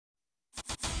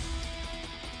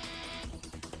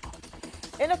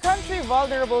In a country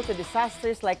vulnerable to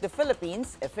disasters like the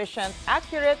Philippines, efficient,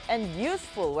 accurate, and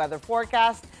useful weather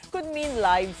forecast could mean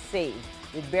lives saved.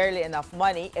 With barely enough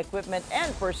money, equipment,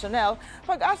 and personnel,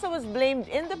 Pag-asa was blamed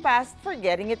in the past for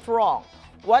getting it wrong.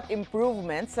 What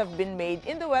improvements have been made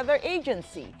in the weather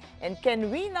agency? And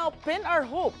can we now pin our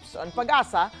hopes on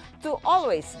Pag-asa to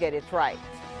always get it right?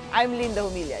 I'm Linda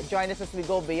Humilia. Join us as we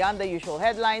go beyond the usual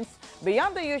headlines,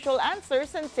 beyond the usual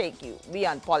answers, and take you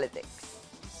beyond politics.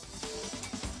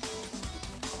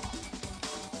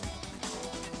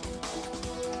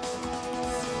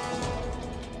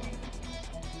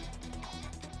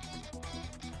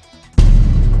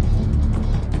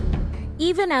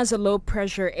 Even as a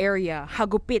low-pressure area,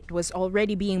 Hagupit was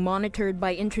already being monitored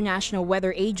by international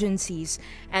weather agencies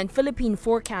and Philippine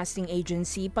Forecasting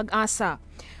Agency, Pag-asa.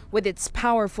 With its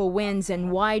powerful winds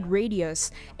and wide radius,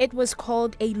 it was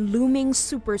called a looming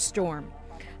superstorm.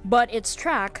 But its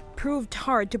track proved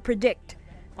hard to predict.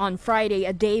 On Friday,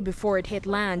 a day before it hit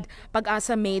land,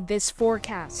 Pag-asa made this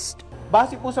forecast.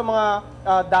 Base po sa mga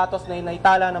datos na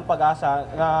inaitala ng Pag-asa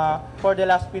for the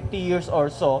last 50 years or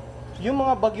so, yung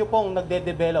mga bagyo pong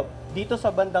nagde-develop dito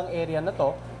sa bandang area na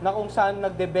to, na kung saan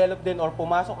nag-develop din or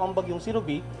pumasok ang bagyong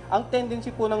Sirubi, ang tendency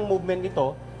po ng movement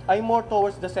nito ay more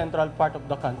towards the central part of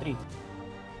the country.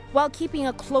 While keeping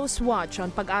a close watch on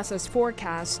Pag-asa's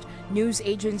forecast, news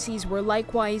agencies were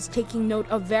likewise taking note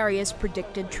of various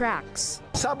predicted tracks.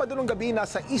 Sabado ng gabi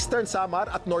nasa Eastern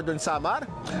Samar at Northern Samar,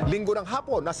 Linggo ng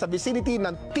hapon nasa vicinity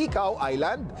ng Ticao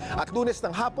Island at Lunes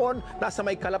ng hapon nasa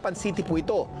may Calapan City po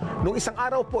ito. Nung isang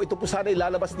araw po ito po sana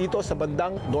ilalabas dito sa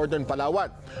bandang Northern Palawan.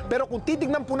 Pero kung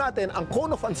titignan po natin ang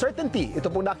cone of uncertainty,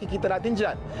 ito po nakikita natin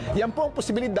dyan, yan po ang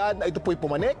posibilidad na ito po'y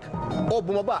pumanik o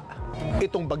bumaba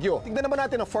itong bagyo. Tignan naman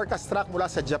natin ang forecast track mula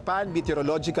sa Japan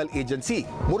Meteorological Agency.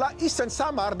 Mula Eastern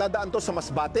Samar, dadaan to sa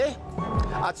Masbate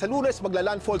at sa Lunes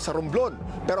magla-landfall sa Romblon.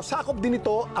 Pero sakop din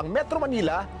ito ang Metro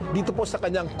Manila dito po sa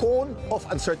kanyang cone of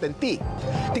uncertainty.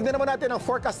 Tignan naman natin ang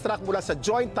forecast track mula sa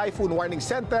Joint Typhoon Warning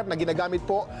Center na ginagamit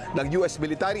po ng US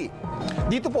Military.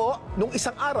 Dito po, nung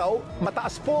isang araw,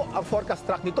 mataas po ang forecast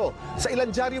track nito. Sa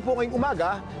ilang dyaryo po ngayong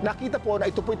umaga, nakita po na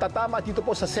ito po'y tatama dito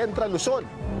po sa Central Luzon.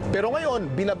 Pero ngayon,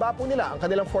 binaba po nila ang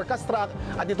kanilang forecast track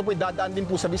at dito po'y dadaan din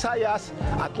po sa Visayas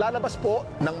at lalabas po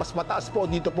ng mas mataas po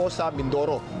dito po sa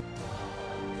Mindoro.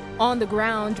 On the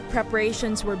ground,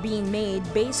 preparations were being made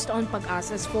based on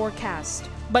Pag-asa's forecast.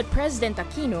 But President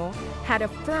Aquino had a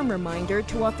firm reminder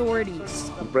to authorities.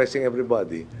 I'm pressing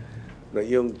everybody na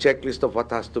yung checklist of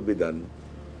what has to be done,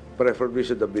 preferably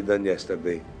should have been done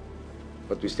yesterday.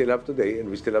 But we still have today and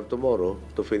we still have tomorrow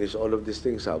to finish all of these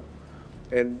things up.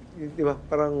 And, di ba,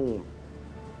 parang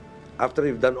after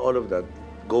you've done all of that,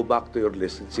 go back to your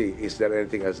list and see, is there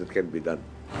anything else that can be done?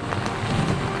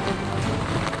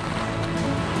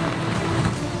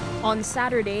 On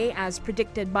Saturday, as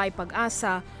predicted by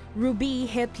Pag-asa, Ruby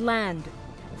hit land.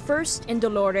 First in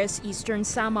Dolores, Eastern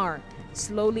Samar,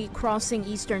 slowly crossing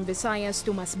Eastern Visayas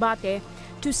to Masbate,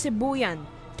 to Sibuyan,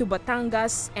 to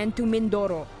Batangas, and to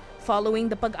Mindoro, following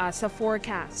the Pag-asa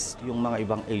forecast. Yung mga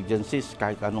ibang agencies,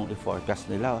 kahit anong i-forecast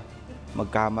nila,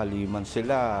 magkamali man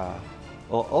sila,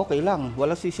 okay lang,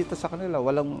 walang sisita sa kanila,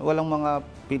 walang mga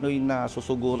Pinoy na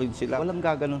susugurin sila, walang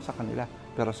gaganon sa kanila,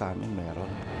 pero sa amin meron.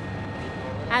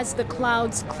 As the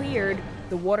clouds cleared,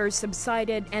 the waters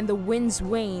subsided and the winds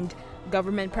waned,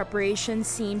 government preparations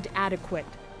seemed adequate.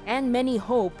 And many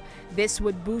hope this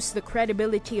would boost the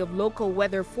credibility of local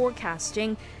weather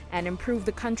forecasting and improve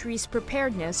the country's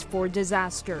preparedness for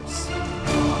disasters.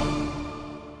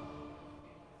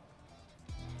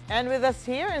 And with us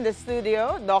here in the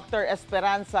studio, Dr.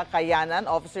 Esperanza Cayanan,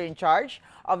 Officer in Charge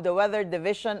of the Weather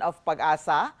Division of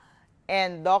Pag-asa,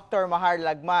 and Dr. Mahar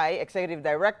Lagmay, Executive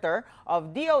Director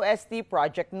of DOST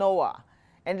Project NOAA.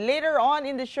 And later on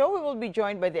in the show, we will be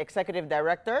joined by the Executive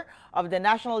Director of the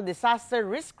National Disaster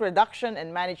Risk Reduction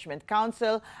and Management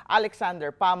Council,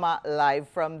 Alexander Pama, live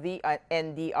from the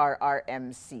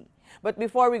NDRRMC. But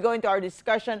before we go into our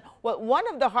discussion, well, one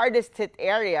of the hardest hit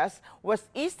areas was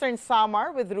Eastern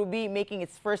Samar, with Ruby making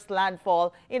its first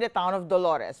landfall in the town of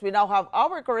Dolores. We now have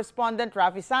our correspondent,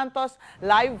 Rafi Santos,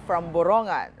 live from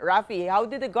Borongan. Rafi, how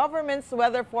did the government's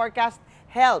weather forecast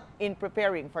help in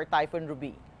preparing for Typhoon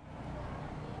Ruby?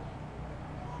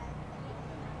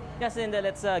 Yes, Linda,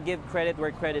 let's give credit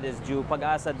where credit is due.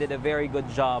 Pag-asa did a very good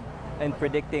job in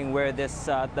predicting where the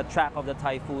track of the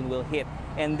typhoon will hit.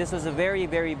 And this was a very,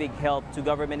 very big help to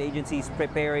government agencies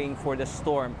preparing for the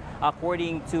storm.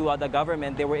 According to the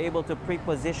government, they were able to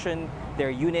pre-position their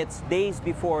units days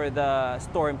before the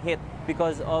storm hit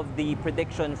because of the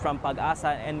prediction from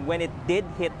Pag-asa. And when it did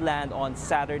hit land on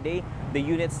Saturday, the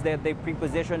units that they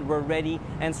pre-positioned were ready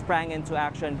and sprang into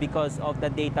action because of the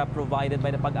data provided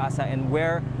by the Pag-asa and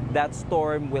where that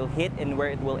storm will hit and where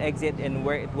it will exit and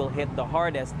where it will hit the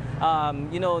hardest.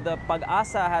 You know, the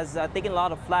Pag-asa has taken a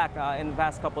lot of flack in the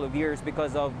past couple of years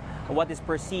because of what is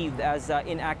perceived as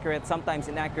inaccurate, sometimes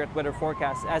inaccurate weather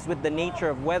forecasts. As with the nature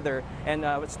of weather and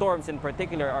storms in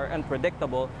particular are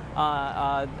unpredictable,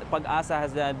 Pag-asa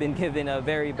has been given a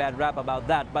very bad rap about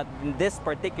that. But in this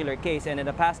particular case and in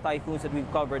the past typhoons that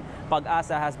we've covered,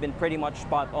 Pag-asa has been pretty much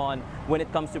spot on when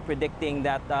it comes to predicting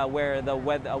that where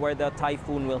the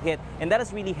typhoon will hit, and that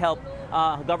has really helped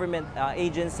government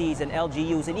agencies and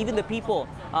LGUs and even the people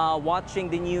watching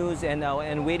the news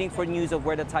and waiting for news of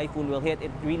where the typhoon will hit.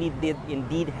 It really did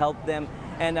indeed help them.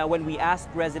 And when we asked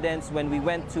residents, when we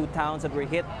went to towns that were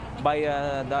hit by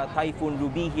the Typhoon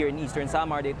Ruby here in Eastern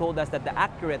Samar, they told us that the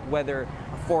accurate weather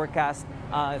forecast,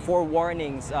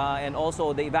 forewarnings, and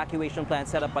also the evacuation plan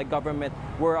set up by government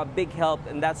were a big help.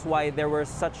 And that's why there were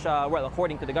such, well,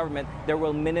 according to the government, there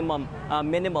were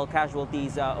minimal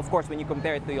casualties. Of course, when you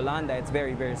compare it to Yolanda, it's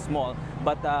very, very small.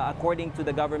 But according to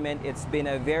the government, it's been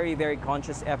a very, very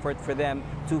conscious effort for them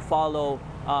to follow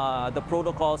the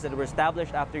protocols that were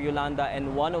established after Yolanda,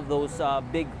 and one of those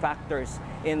big factors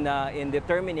in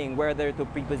determining whether to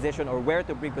pre-position or where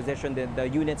to pre-position the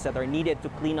units that are needed to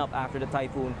clean up after the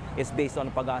typhoon is based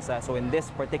on Pag-asa. So in this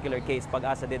particular case,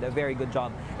 Pag-asa did a very good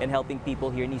job in helping people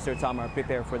here in Eastern Samar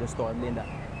prepare for the storm. Linda.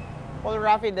 Well,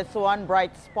 Rafi, that's one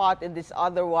bright spot in this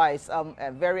otherwise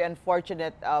a very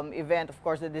unfortunate event, of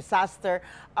course, the disaster.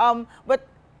 But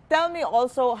tell me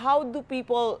also, how do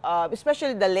people,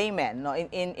 especially the laymen, no,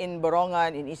 in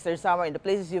Borongan, in Eastern Samar, in the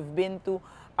places you've been to,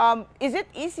 is it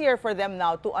easier for them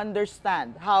now to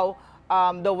understand how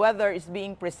the weather is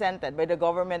being presented by the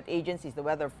government agencies, the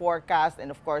weather forecast,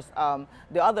 and of course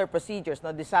the other procedures,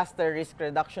 no, disaster risk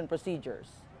reduction procedures?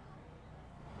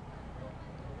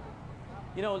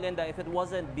 You know, Linda, if it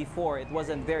wasn't before, it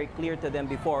wasn't very clear to them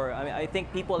before. I mean, I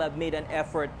think people have made an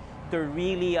effort to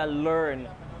really learn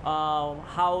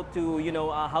how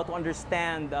to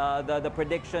understand the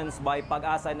predictions by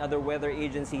Pag-asa and other weather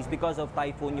agencies because of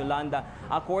Typhoon Yolanda.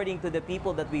 According to the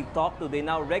people that we've talked to, they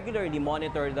now regularly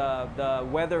monitor the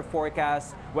weather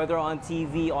forecast, whether on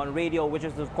TV, on radio, which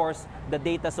is of course the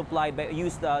data supplied by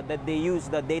they use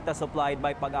the data supplied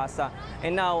by Pag-asa.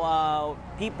 And now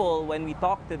people, when we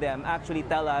talk to them, actually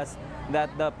tell us that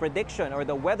the prediction or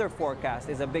the weather forecast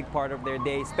is a big part of their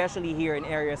day, especially here in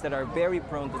areas that are very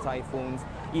prone to typhoons,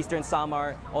 Eastern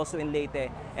Samar, also in Leyte.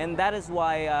 And that is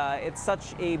why it's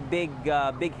such a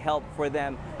big help for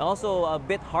them. And also a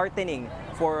bit heartening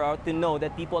to know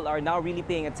that people are now really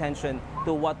paying attention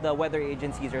to what the weather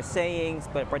agencies are saying,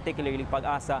 particularly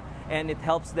Pag-asa, and it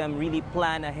helps them really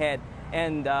plan ahead.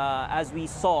 And as we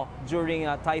saw during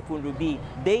Typhoon Ruby,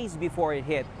 days before it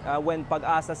hit, when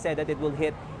Pag-asa said that it will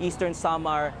hit Eastern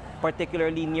Samar,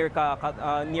 particularly near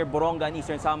Borongan,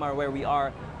 Eastern Samar, where we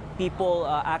are, people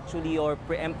actually are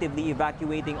preemptively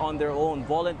evacuating on their own,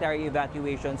 voluntary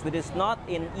evacuations, which is not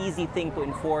an easy thing to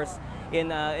enforce in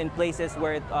places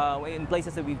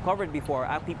that we've covered before.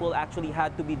 People actually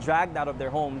had to be dragged out of their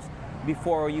homes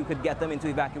before you could get them into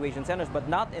evacuation centers, but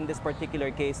not in this particular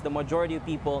case. The majority of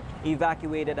people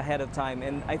evacuated ahead of time,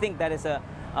 and I think that is a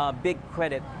big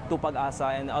credit to Pag-asa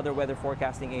and other weather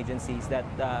forecasting agencies that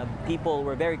people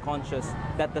were very conscious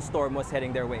that the storm was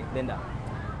heading their way. Linda.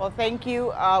 Well, thank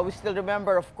you. We still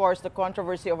remember, of course, the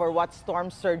controversy over what storm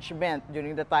surge meant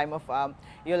during the time of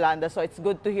Yolanda, so it's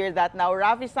good to hear that now.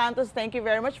 Rafi Santos, thank you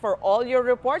very much for all your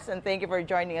reports, and thank you for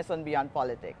joining us on Beyond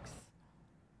Politics.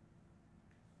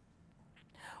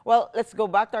 Well, let's go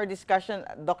back to our discussion,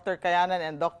 Dr. Kayanan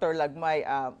and Dr.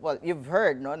 Lagmay. Well, you've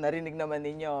heard, no? Narinig naman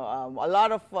ninyo, a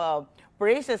lot of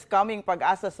praises coming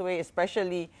Pag-asa's way,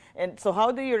 especially. And so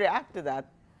how do you react to that?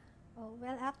 Oh,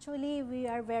 well, actually, we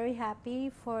are very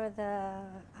happy for the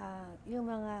yung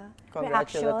mga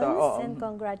reactions and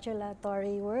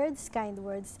congratulatory words, kind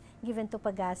words given to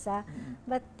Pag-asa.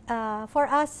 But for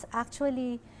us,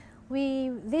 actually,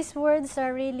 these words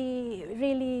are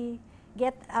really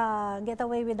get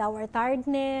away with our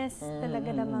tiredness.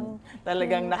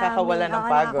 Talagang nakakawala ng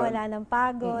pagod. Nakakawala ng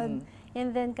pagod.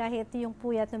 And then kahit yung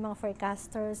puyat ng mga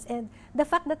forecasters. And the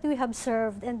fact that we have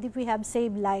served and we have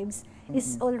saved lives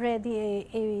is already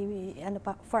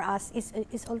for us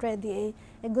is already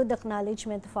a good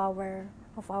acknowledgement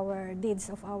of our deeds,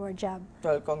 of our job.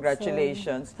 Well,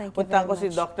 congratulations. So, thank you very much. Si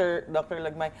Dr.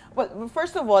 Lagmay. Well,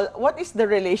 first of all, what is the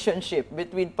relationship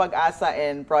between Pag-asa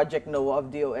and Project NOAA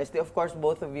of DOST? Of course,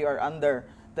 both of you are under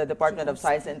the Department of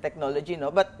Science and Technology,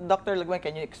 no? But Dr. Lagmay,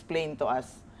 can you explain to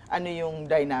us ano yung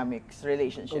dynamics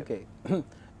relationship? Okay.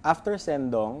 After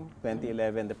Sendong,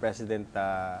 2011, the President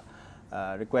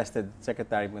requested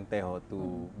Secretary Montejo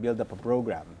to build up a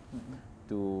program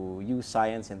to use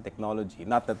science and technology.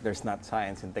 Not that there's not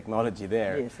science and technology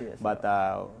there, but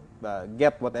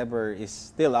get whatever is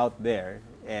still out there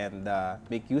and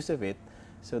make use of it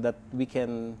so that we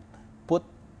can put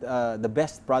the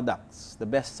best products, the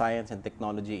best science and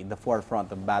technology in the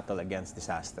forefront of battle against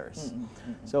disasters.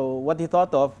 So what he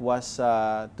thought of was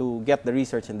to get the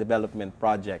research and development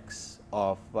projects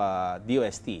of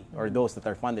DOST, or those that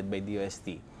are funded by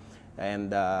DOST.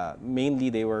 And mainly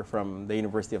they were from the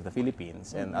University of the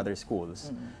Philippines and other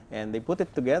schools. And they put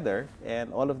it together,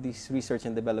 and all of these research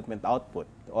and development output,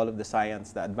 all of the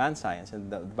science, the advanced science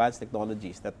and the advanced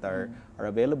technologies that are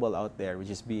available out there, which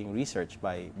is being researched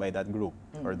by that group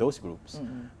or those groups,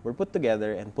 were put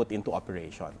together and put into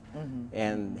operation.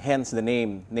 And hence the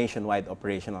name Nationwide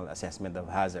Operational Assessment of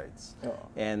Hazards.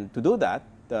 And to do that,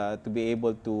 to be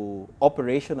able to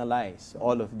operationalize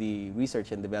all of the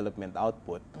research and development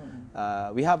output,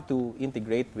 we have to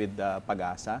integrate with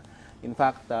PAGASA. In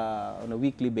fact, on a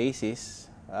weekly basis,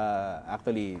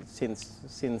 actually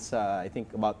since I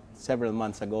think about several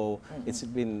months ago, it's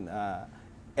been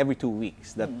every 2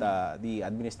 weeks that the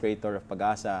administrator of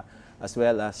PAGASA as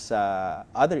well as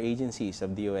other agencies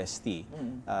of DOST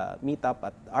meet up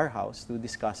at our house to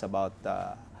discuss about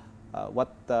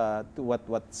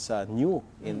what's new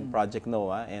in Project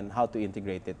NOAA and how to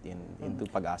integrate it into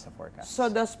PAGASA forecast. So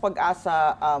does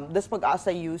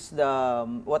PAGASA use the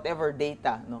whatever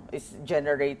data is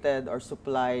generated or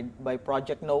supplied by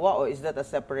Project NOAA, or is that a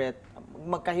separate,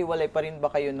 magkahiwalay pa rin ba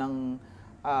kayo ng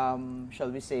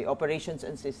shall we say operations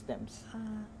and systems?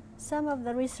 Some of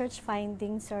the research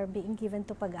findings are being given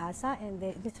to PAGASA, and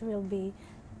this will be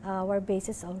our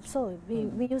basis also.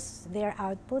 We use their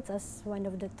outputs as one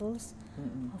of the tools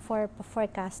for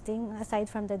forecasting. Aside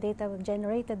from the data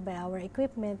generated by our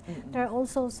equipment, there are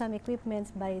also some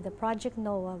equipments by the Project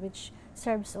NOAA which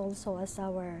serves also as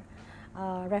our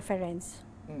reference.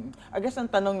 I guess ang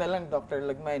tanong na lang, Dr.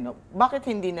 Lagmay, bakit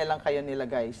hindi na lang kayo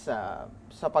nilagay sa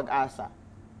PAGASA?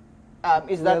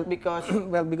 Is that because...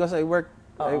 Well, because I work,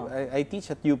 I teach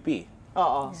at UP.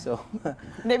 So,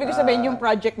 hindi, ibig sabihin yung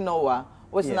Project NOAA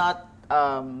was not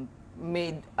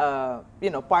made,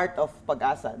 part of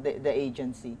PAGASA, the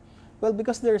agency. Well,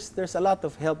 because there's a lot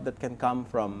of help that can come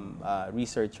from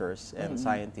researchers and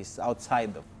scientists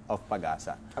outside of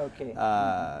PAGASA. Okay.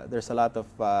 There's a lot of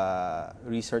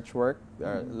research work,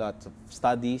 there are lots of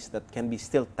studies that can be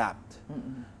still tapped.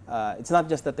 It's not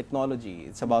just the technology,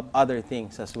 it's about other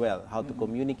things as well, how to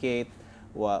communicate,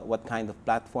 what kind of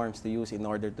platforms to use in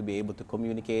order to be able to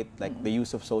communicate, like the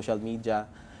use of social media.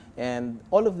 And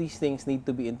all of these things need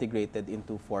to be integrated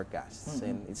into forecasts.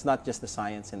 And it's not just the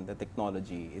science and the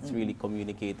technology, it's really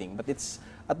communicating. But it's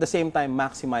at the same time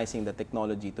maximizing the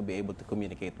technology to be able to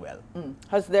communicate well.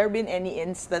 Has there been any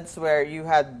instance where you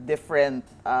had different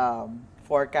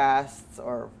forecasts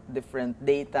or different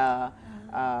data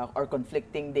or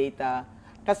conflicting data?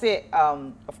 Kasi,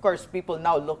 of course, people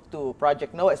now look to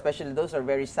Project NOAA, especially those who are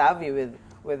very savvy with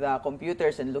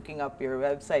computers and looking up your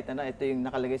website. Ito yung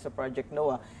nakalagay sa Project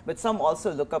NOAA. But some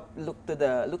also look at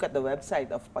the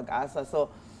website of PAGASA. So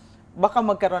baka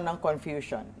magkaroon ng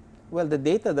confusion. Well, the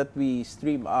data that we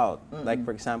stream out, like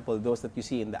for example, those that you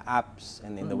see in the apps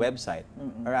and in the website,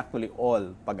 are actually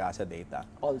all PAGASA data.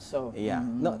 Also. Yeah.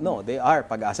 No, they are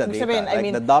PAGASA data. Sabihin,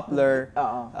 like the Doppler.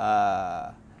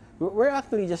 We're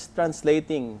actually just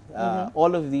translating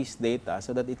all of these data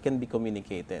so that it can be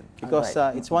communicated. Because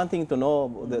it's one thing to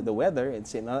know the weather,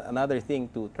 it's another thing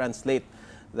to translate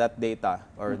that data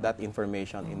or that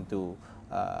information into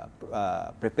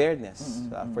preparedness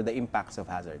for the impacts of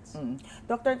hazards.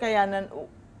 Dr. Kayanan,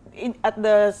 in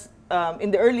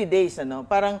the early days,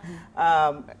 parang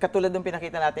katulad ng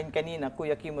pinakita natin kanina,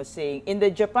 Kuya Kim was saying, in the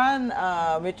Japan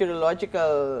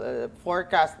meteorological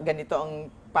forecast, ganito ang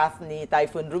path ni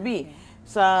Typhoon Ruby.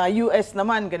 Sa US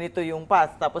naman, ganito yung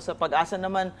path. Tapos sa PAGASA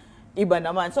naman, iba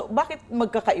naman. So, bakit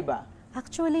magkakaiba?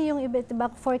 Actually, yung iba't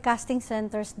ibang forecasting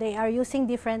centers, they are using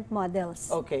different models.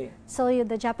 Okay. So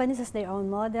the Japanese has their own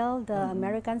model, the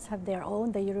Americans have their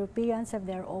own, the Europeans have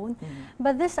their own.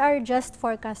 But these are just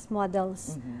forecast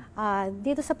models.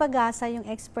 Dito sa PAGASA, yung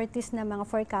expertise ng mga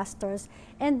forecasters,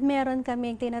 and meron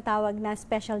kaming tinatawag na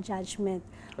special judgment.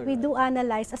 We do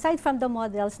analyze, aside from the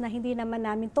models na hindi naman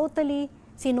namin totally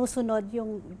sinusunod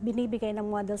yung binibigay ng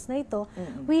models na ito,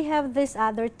 we have these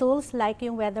other tools like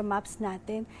yung weather maps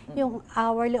natin, yung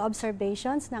hourly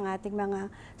observations ng ating mga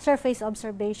surface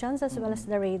observations as well as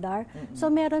the radar.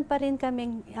 So meron pa rin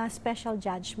kaming special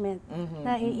judgment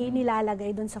na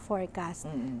inilalagay dun sa forecast.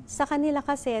 Sa kanila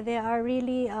kasi, they are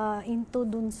really into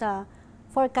dun sa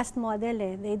forecast model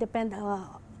they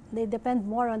depend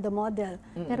more on the model.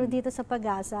 Pero dito sa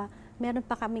Pag-asa, meron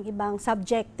pa kaming ibang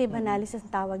subjective analysis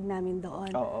na tawag namin doon.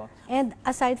 And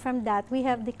aside from that, we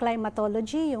have the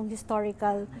climatology, yung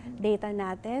historical data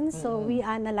natin. So we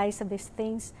analyze these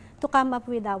things to come up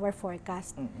with our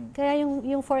forecast. Kaya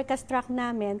yung forecast track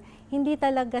namin, hindi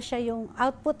talaga siya yung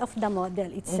output of the model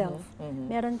itself.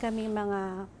 Meron kami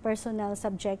mga personal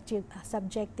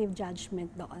subjective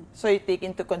judgment doon. So you take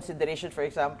into consideration, for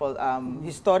example,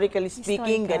 historically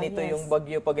speaking, ganito yung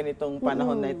bagyo pa ganitong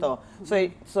panahon na ito. So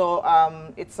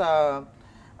it's a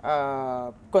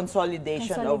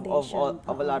consolidation of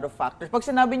a lot of factors. Pag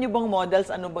sinabi niyo bang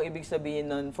models, ano bang ibig sabihin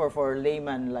nun for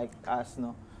layman like us,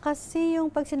 no? Kasi yung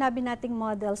pag sinabi nating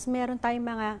models, meron tayong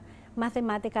mga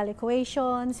mathematical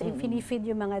equations, finifeed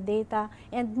yung mga data,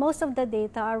 and most of the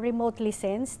data are remotely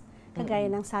sensed, kagaya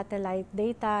ng satellite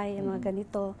data, yung mga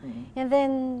ganito. And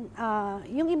then,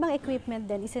 yung ibang equipment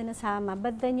din, isinasama,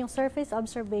 but then yung surface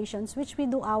observations, which we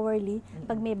do hourly,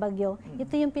 pag may bagyo,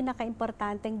 ito yung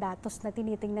pinaka-importanteng datos na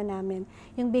tinitingnan namin.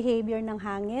 Yung behavior ng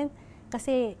hangin,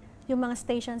 kasi yung mga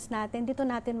stations natin, dito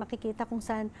natin makikita kung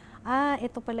saan,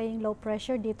 ito pala yung low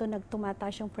pressure, dito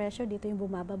tumataas yung pressure, dito yung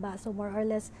bumababa. So more or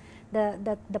less,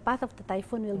 the path of the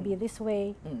typhoon will be this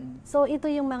way. So ito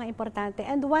yung mga importante.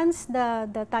 And once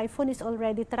the typhoon is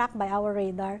already tracked by our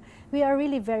radar, we are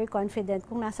really very confident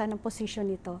kung nasaan ang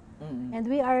position nito. And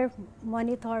we are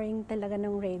monitoring talaga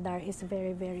ng radar is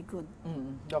very, very good.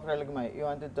 Dr. Lagmay, you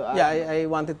wanted to add? Yeah, I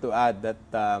wanted to add that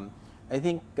I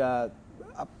think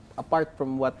apart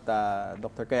from what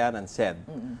Dr. Kayanan said,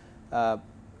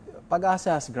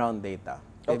 Pag-asa has ground data.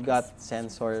 They've got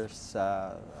sensors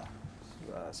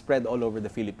spread all over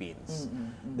the Philippines.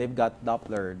 They've got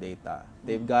Doppler data.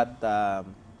 They've got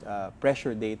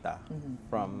pressure data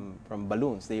from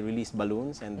balloons. They release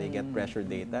balloons and they get pressure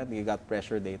data. They got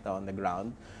pressure data on the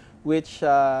ground, which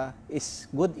is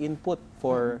good input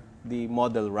for the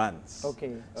model runs.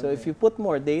 So if you put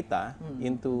more data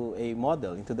into a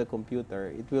model, into the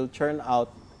computer, it will churn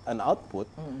out an output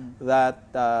that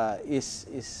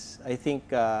is I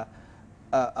think,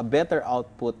 a better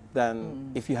output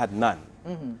than if you had none.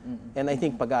 And I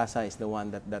think Pag-asa is the one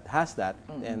that has that,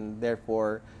 and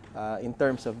therefore, in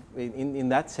terms of, in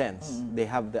that sense, they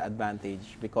have the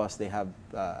advantage because they have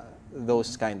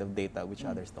those kind of data which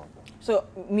others don't. So,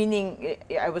 meaning,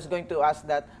 I was going to ask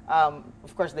that,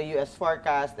 of course, the US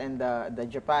forecast and the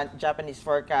Japanese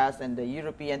forecast and the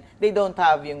European, they don't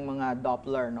have yung mga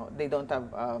Doppler, no? They don't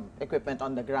have equipment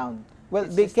on the ground. Well,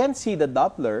 they can see the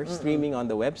Doppler streaming on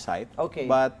the website,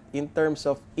 but in terms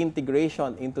of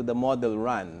integration into the model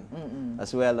run,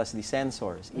 as well as the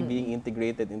sensors being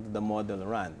integrated into the model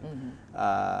run,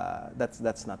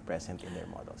 that's not present in their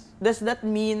models. Does that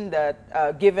mean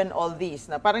that, given all these,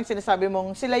 na parang sinasabi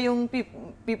mong sila yung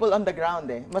people on the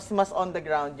ground, mas on the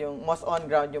ground yung, most on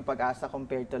ground yung Pag-asa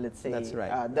compared to, let's say,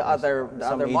 the other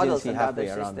models and the other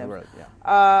systems.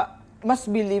 Mas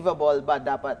believable ba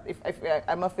dapat? If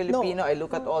I'm a Filipino, I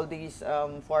look at all these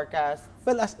forecasts.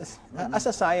 Well, as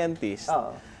a scientist,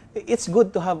 it's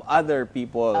good to have other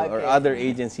people or other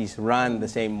agencies run the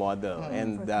same model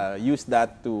and use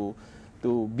that to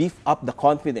beef up the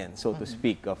confidence, so to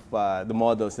speak, of the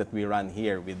models that we run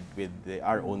here with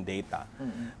our own data.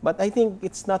 But I think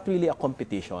it's not really a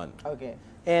competition.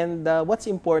 And what's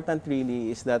important really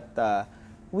is that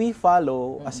we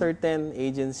follow a certain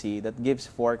agency that gives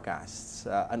forecasts,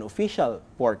 an official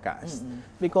forecast,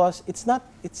 because it's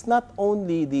not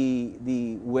only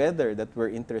the weather that we're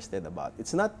interested about.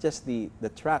 It's not just the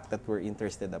track that we're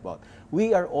interested about.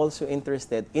 We are also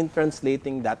interested in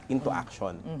translating that into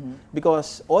action,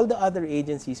 because all the other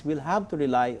agencies will have to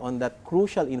rely on that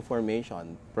crucial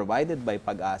information provided by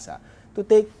Pag-asa to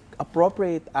take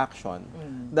appropriate action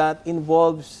that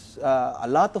involves a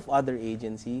lot of other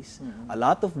agencies, a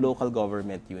lot of local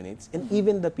government units, and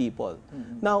even the people.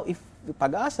 Now, if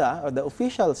Pag-asa, or the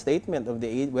official statement of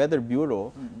the Weather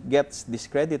Bureau, gets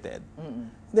discredited,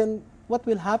 then what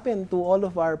will happen to all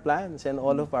of our plans and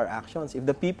all of our actions if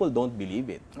the people don't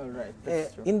believe it?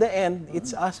 That's true. In the end,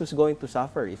 it's us who's going to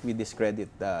suffer if we discredit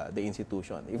the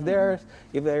institution. If there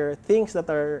are things that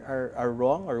are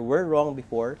wrong or were wrong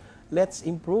before, let's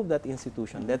improve that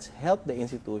institution. Let's help the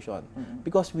institution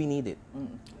because we need it.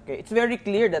 Okay, it's very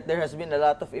clear that there has been a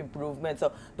lot of improvement.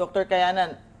 So, Dr.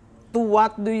 Kayanan, to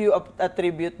what do you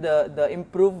attribute the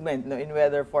improvement, no, in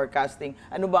weather forecasting?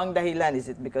 Ano ba ang dahilan? Is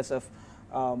it because of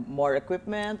more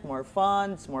equipment, more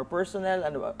funds, more personnel?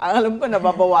 Ano ba? Alam ko,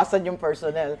 nababawasan yung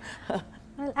personnel.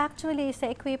 Well, actually, sa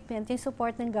equipment, yung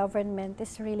support ng government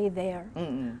is really there.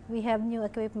 We have new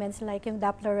equipments like yung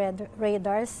Doppler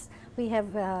radars. We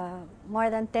have more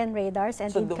than 10 radars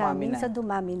and incoming. So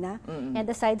dumami na. And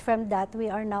aside from that, we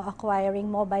are now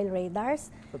acquiring mobile radars.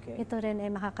 Okay. Ito rin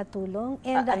ay makakatulong.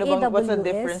 And the ano bang, AWS, what's the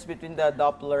difference between the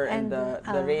Doppler and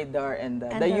the radar and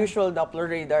the usual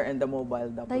Doppler radar and the mobile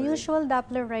Doppler radar? The usual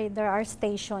Doppler radar are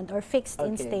stationed or fixed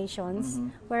in stations,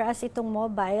 whereas itong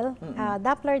mobile,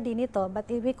 Doppler din ito, but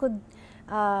we could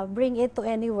bring it to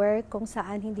anywhere kung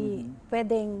saan hindi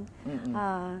pwedeng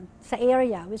sa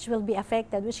area which will be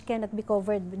affected, which cannot be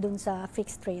covered dun sa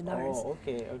fixed radars. Oh,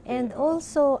 okay, okay. And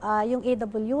also, yung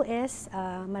AWS,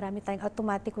 marami tayong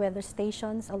automatic weather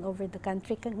stations all over the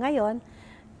country. Ngayon,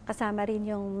 kasama rin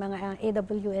yung mga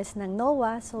AWS ng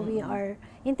NOAA, so we are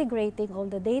integrating all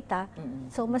the data.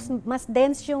 So mas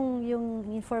dense yung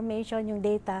information, yung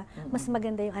data, mas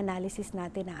maganda yung analysis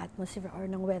natin ng atmosphere or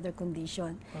ng weather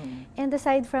condition. And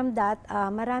aside from that,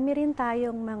 marami rin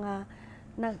tayong mga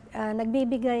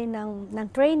nagbibigay ng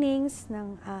trainings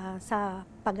sa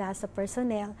PAGASA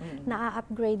personnel na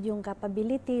upgrade yung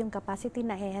capability, yung capacity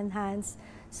na i-enhance.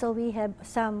 So we have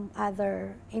some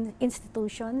other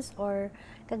institutions or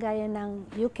kagaya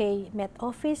ng UK Met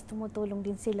Office, tumutulong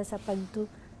din sila sa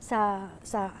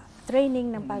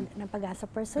training ng PAGASA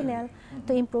personnel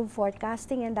to improve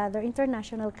forecasting, and other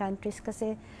international countries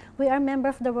kasi we are member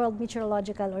of the World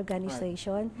Meteorological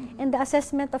Organization. And the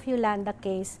assessment of Yolanda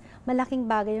case,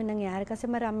 malaking bagay yung nangyari kasi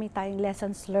marami tayong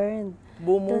lessons learned.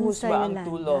 Bumuhos ba ang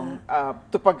tulong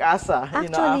to PAGASA,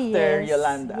 actually, after yes,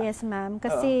 Yolanda? Yes, ma'am.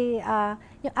 Kasi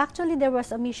actually there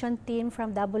was a mission team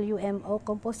from WMO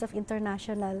composed of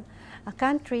international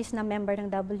countries na member ng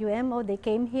WMO. They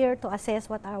came here to assess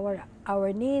what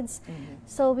our needs.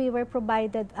 So we were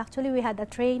provided, actually we had a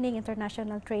training,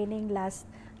 international training last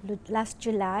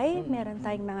July. Meron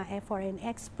tayong mga foreign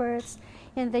experts,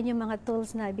 and then yung mga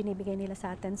tools na binibigay nila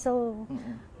sa atin. So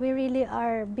we really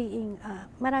are being,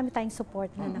 marami tayong support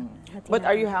na But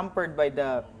are you hampered by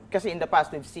kasi in the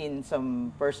past we've seen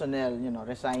some personnel,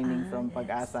 resigning from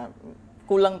PAGASA.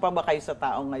 Kulang pa ba kayo sa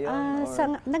tao ngayon?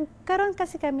 Nagkaroon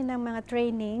kasi kami ng mga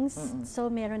trainings. So,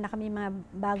 meron na kami mga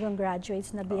bagong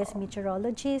graduates na BS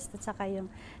meteorologist, at saka yung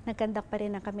nagkandak pa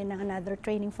rin na kami ng another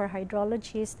training for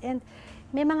hydrologist. And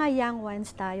may mga young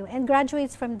ones tayo. And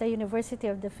graduates from the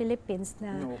University of the Philippines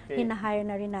na hinahire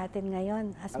na rin natin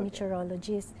ngayon as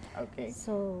meteorologists. Okay.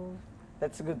 So,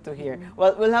 that's good to hear.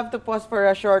 Well, we'll have to pause for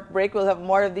a short break. We'll have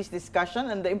more of this discussion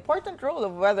and the important role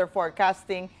of weather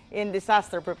forecasting in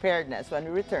disaster preparedness when we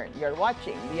return. You're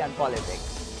watching Beyond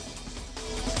Politics.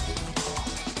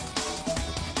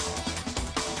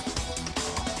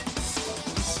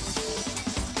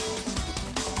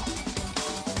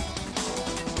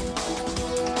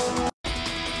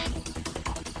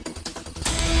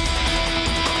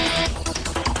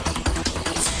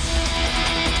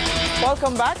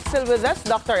 Welcome back. Still with us,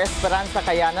 Dr. Esperanza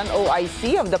Cayanan,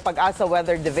 OIC of the PAGASA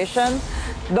Weather Division,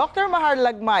 Dr. Mahar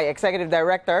Lagmay, Executive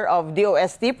Director of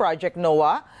DOST Project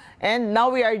NOAA, and now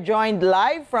we are joined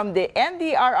live from the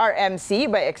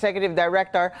NDRRMC by Executive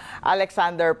Director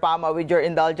Alexander Pama. With your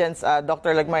indulgence,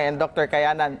 Dr. Lagmay and Dr.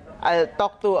 Cayanan, I'll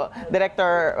talk to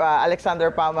Director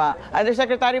Alexander Pama.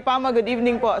 Undersecretary Pama, good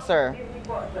evening po, sir.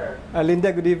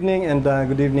 Linda, good evening, and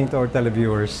good evening to our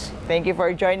televiewers. Thank you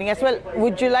for joining us. Well,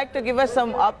 would you like to give us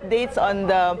some updates on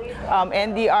the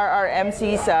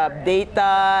NDRRMC's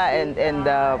data and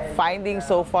findings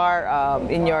so far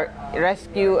in your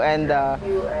rescue and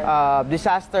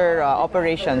disaster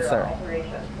operations, sir?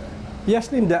 Yes,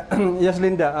 Linda. Yes,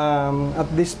 Linda. At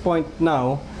this point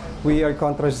now, we are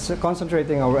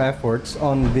concentrating our efforts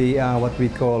on the what we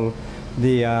call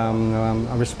the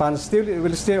response.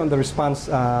 We'll stay on the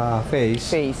response phase.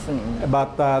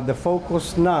 But the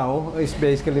focus now is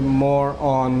basically more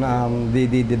on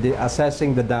the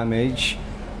assessing the damage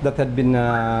that had been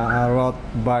wrought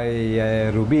by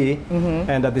Ruby,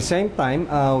 and at the same time,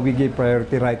 we give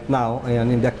priority right now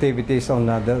in the activities on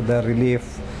the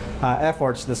relief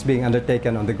efforts that's being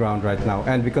undertaken on the ground right now,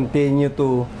 and we continue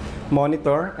to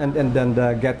monitor and then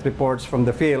get reports from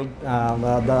the field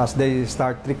as they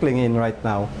start trickling in right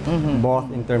now,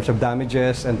 both in terms of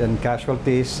damages and then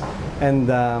casualties, and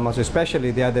most especially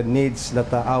the other needs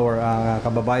that our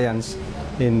kababayans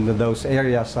in those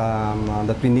areas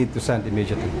that we need to send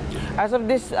immediately. As of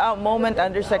this moment,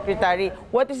 Undersecretary,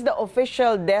 what is the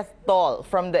official death toll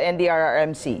from the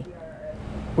NDRRMC?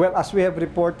 Well, as we have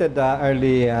reported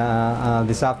early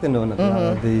this afternoon,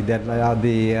 at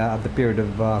the period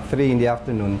of 3 in the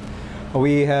afternoon,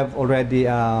 we have already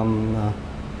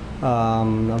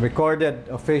recorded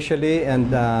officially,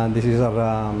 and this is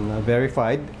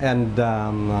verified and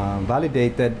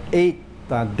validated 8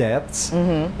 deaths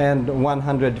and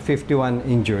 151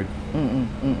 injured.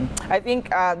 I think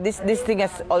this thing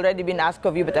has already been asked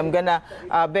of you, but I'm gonna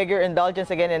beg your indulgence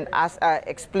again and ask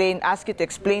you to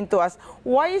explain to us,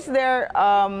 why is there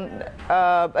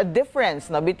a difference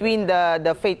between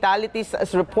the fatalities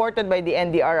as reported by the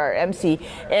NDRRMC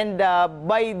and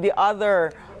by the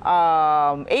other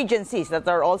agencies that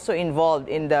are also involved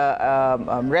in the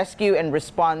rescue and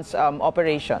response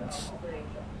operations?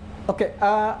 Okay,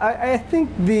 I think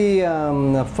the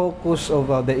focus of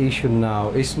the issue now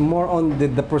is more on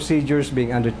the procedures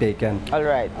being undertaken. All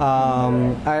right.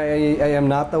 I am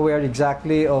not aware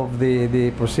exactly of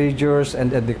the procedures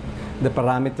and the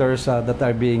parameters that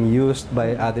are being used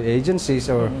by other agencies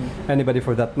or anybody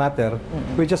for that matter.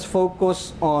 We just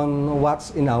focus on what's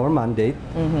in our mandate,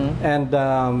 and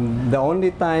the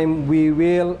only time we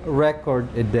will record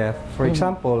a death, for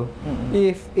example,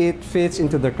 if it fits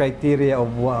into the criteria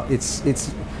of it's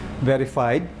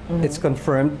verified, it's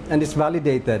confirmed, and it's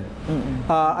validated.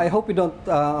 I hope you don't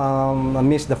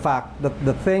miss the fact that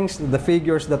the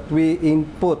figures that we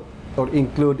input or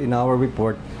include in our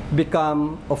report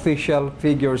become official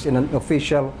figures in an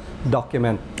official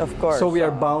document. Of course. So we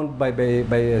are bound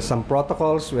by some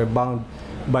protocols, we are bound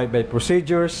by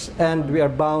procedures, and we are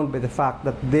bound by the fact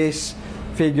that these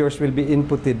figures will be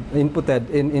inputted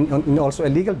in also a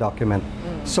legal document.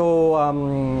 So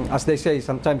as they say,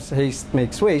 sometimes haste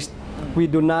makes waste. We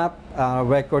do not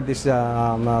record this,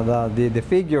 the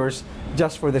figures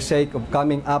just for the sake of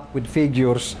coming up with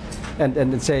figures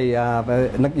and say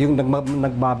yung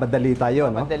nagmamadali tayo,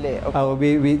 no?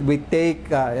 Okay. We take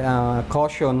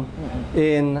caution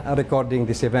in recording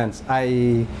these events.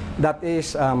 That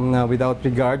is without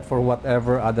regard for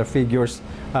whatever other figures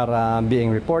are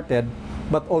being reported.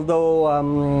 But although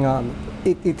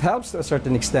it helps to a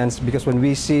certain extent, because when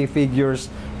we see figures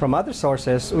from other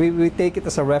sources, we take it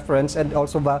as a reference and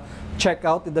also check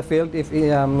out in the field if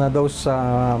those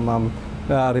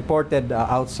reported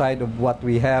outside of what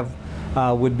we have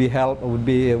would be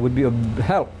of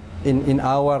help in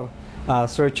our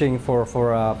searching for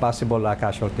possible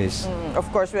casualties.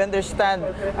 Of course, we understand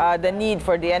the need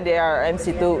for the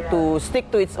NDRRMC to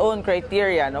stick to its own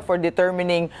criteria for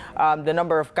determining the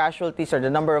number of casualties or the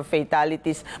number of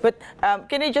fatalities. But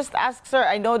can I just ask, sir,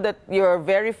 I know that you're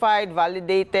verified,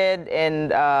 validated,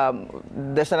 and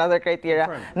there's another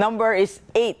criteria. Number is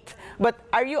 8. But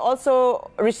are you also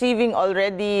receiving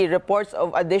already reports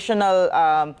of additional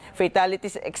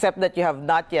fatalities, except that you have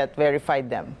not yet verified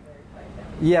them?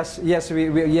 Yes,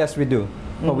 we do.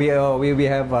 We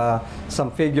have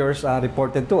some figures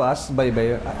reported to us by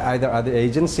either other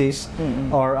agencies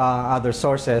or other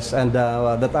sources, and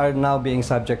that are now being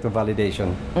subject to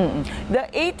validation. The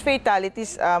 8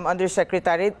 fatalities,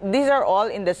 Undersecretary, these are all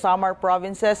in the Samar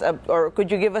provinces, or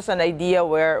could you give us an idea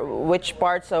which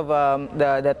parts of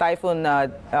the typhoon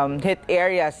hit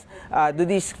areas do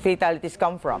these fatalities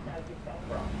come from?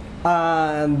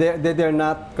 They're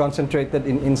not concentrated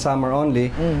in Samar only.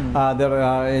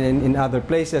 They're in other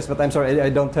places, but I'm sorry, I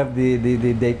don't have the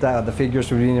data, the figures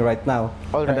with me right now.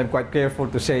 And I'm quite careful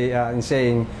to say in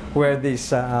saying where these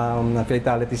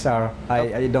fatalities are.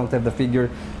 I don't have the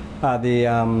figure, the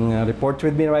report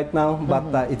with me right now,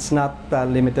 but it's not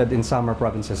limited in Samar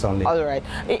provinces only. All right.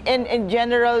 In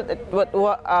general,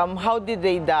 how did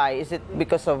they die? Is it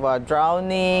because of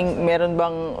drowning? Meron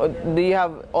bang, do you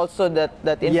have also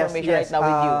that information right now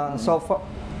with you?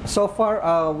 So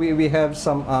far, we have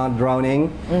some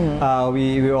drowning.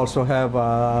 We also have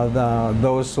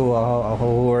those who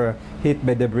were hit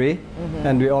by debris,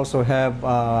 and we also have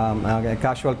a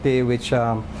casualty which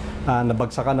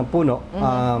nabagsakan ng puno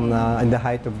in the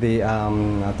height of the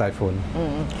typhoon.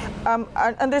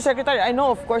 Undersecretary, I know,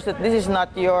 of course, that this is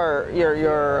not your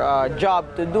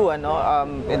job to do,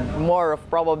 more of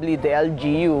probably the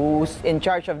LGU who's in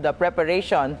charge of the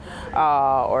preparation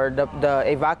or the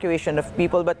evacuation of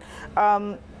people. But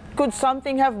could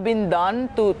something have been done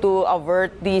to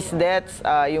avert these deaths?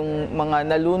 Yung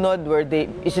mga nalunod,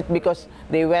 is it because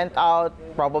they went out,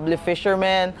 probably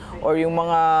fishermen, or yung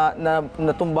mga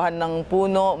natumbahan ng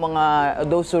puno,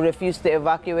 those who refused to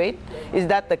evacuate? Is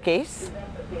that the case?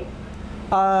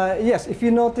 Yes, if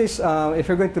you notice, if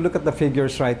you're going to look at the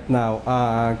figures right now,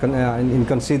 in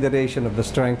consideration of the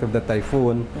strength of the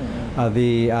typhoon,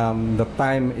 the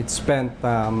time it spent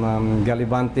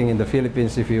gallivanting in the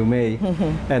Philippines, if you may,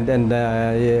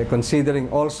 and considering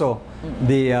also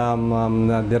the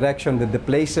direction, the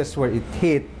places where it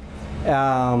hit,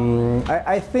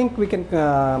 I think we can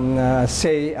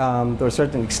say to a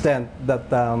certain extent that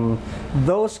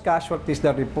those casualties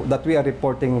that we are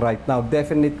reporting right now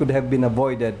definitely could have been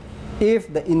avoided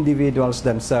if the individuals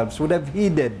themselves would have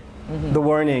heeded the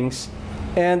warnings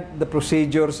and the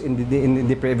procedures in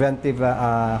the preemptive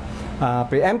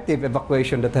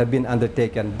evacuation that have been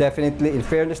undertaken. Definitely, in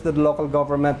fairness to the local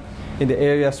government in the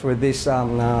areas where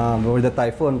where the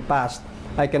typhoon passed,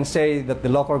 I can say that the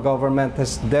local government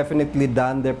has definitely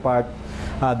done their part.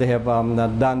 They have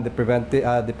done the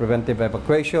preventive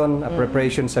evacuation.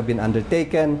 Preparations have been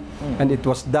undertaken, and it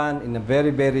was done in a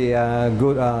very, very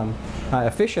good,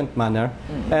 efficient manner.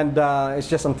 And it's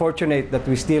just unfortunate that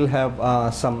we still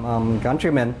have some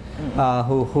countrymen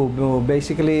who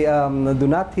basically do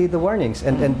not heed the warnings.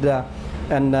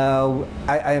 And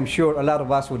I am sure a lot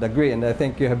of us would agree, and I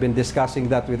think you have been discussing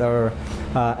that with our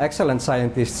excellent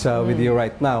scientists with you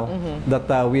right now, that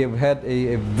we have had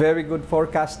a very good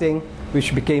forecasting,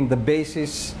 which became the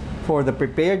basis for the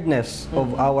preparedness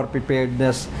of our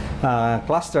preparedness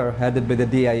cluster headed by the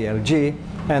DILG,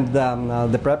 and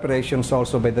the preparations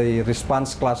also by the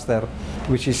response cluster,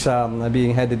 which is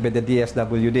being headed by the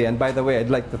DSWD. And by the way, I'd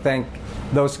like to thank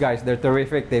those guys. They're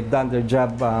terrific. They've done their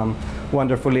job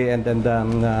wonderfully, and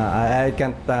I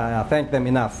can't thank them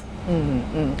enough.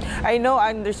 I know,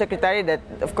 Undersecretary, that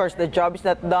of course the job is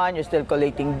not done. You're still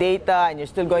collecting data, and you're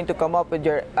still going to come up with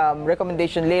your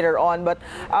recommendation later on. But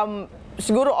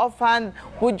siguro offhand,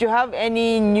 would you have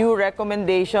any new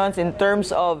recommendations in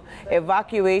terms of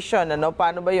evacuation? Ano,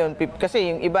 paano ba yun? Kasi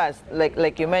yung iba,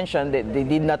 like you mentioned, they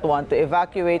did not want to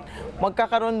evacuate.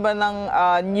 Magkakaroon ba ng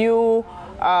new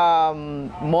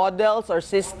models or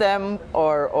system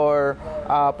or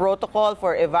protocol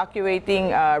for evacuating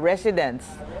residents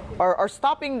or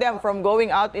stopping them from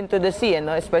going out into the sea,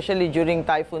 especially during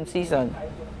typhoon season?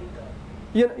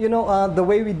 You know, the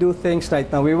way we do things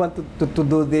right now, we want to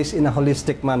do this in a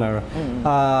holistic manner.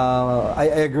 I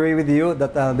agree with you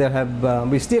that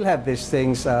we still have these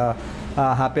things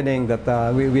happening,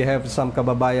 that we have some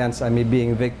kababayans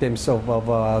being victims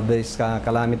of these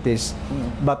calamities.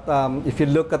 But if you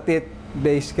look at it,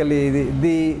 basically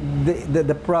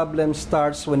the problem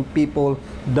starts when people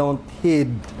don't heed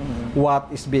what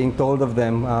is being told of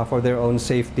them for their own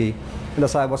safety. And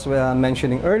as I was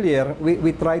mentioning earlier,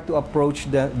 we try to approach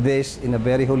this in a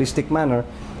very holistic manner,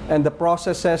 and the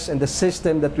processes and the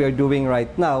system that we are doing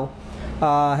right now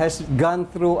has gone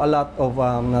through a lot of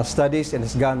studies, and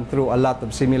has gone through a lot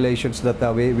of simulations that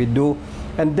we do.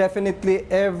 And definitely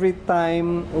every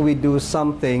time we do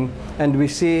something and we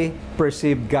see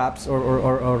perceived gaps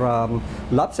or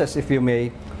lapses, if you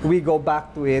may, we go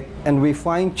back to it and we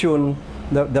fine-tune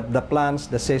the plans,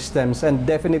 the systems, and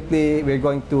definitely we're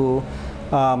going to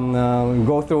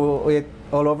go through it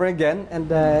all over again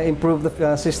and improve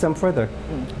the system further.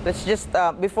 Let's just,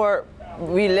 before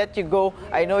we let you go,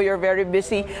 I know you're very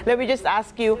busy. Let me just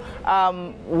ask you,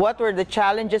 what were the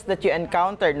challenges that you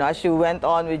encountered as you went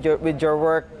on with your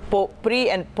work pre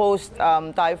and post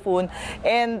typhoon?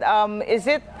 And is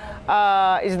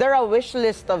there a wish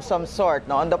list of some sort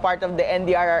on the part of the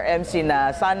NDRRMC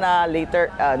na sana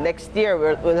later next year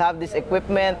we'll have this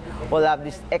equipment, we'll have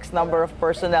this X number of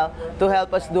personnel to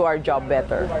help us do our job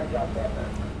better?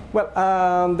 Well,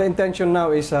 the intention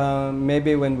now is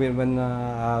maybe when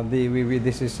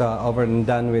this is over and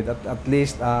done with, at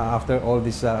least after all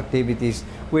these activities,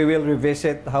 we will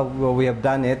revisit how we have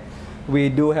done it. We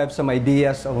do have some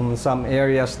ideas on some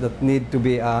areas that need to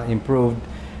be improved,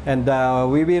 and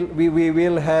we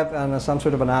will have some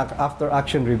sort of an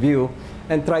after-action review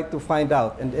and try to find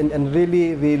out and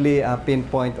really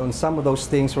pinpoint on some of those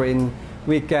things wherein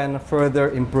we can further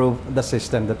improve the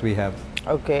system that we have.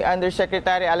 Okay,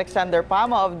 Undersecretary Alexander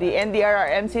Pama of the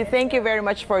NDRRMC, thank you very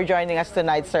much for joining us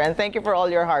tonight, sir, and thank you for all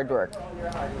your hard work.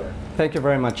 Thank you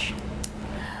very much.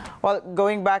 Well,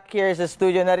 going back here sa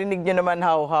studio, narinig nyo naman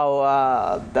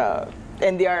how the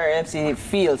NDRRMC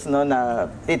feels, no, na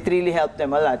it really helped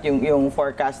them a lot, yung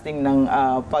forecasting ng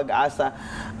Pag-asa.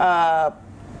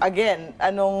 Again,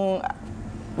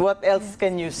 what else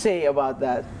can you say about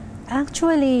that?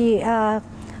 Actually,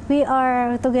 we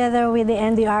are together with the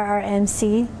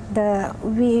NDRRMC.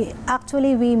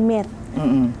 We met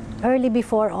early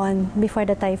before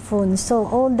the typhoon.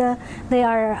 So they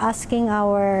are asking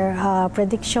our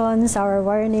predictions, our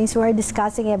warnings. We are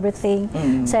discussing everything.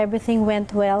 So everything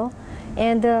went well,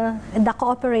 and the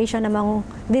cooperation among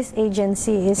this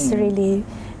agency is really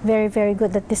very, very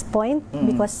good at this point,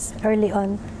 because early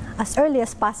on, as early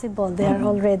as possible, they are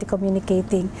already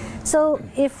communicating. So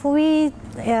if we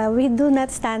do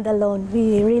not stand alone,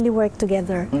 we really work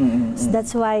together. So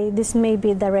that's why this may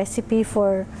be the recipe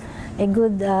for a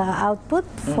good output.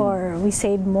 For we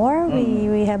save more,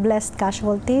 we have less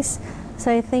casualties. So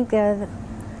I think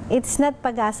it's not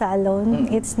Pag-asa alone.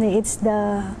 It's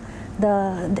the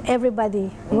everybody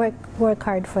work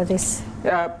hard for this.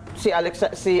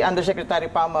 Si Undersecretary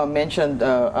Pama mentioned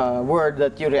a word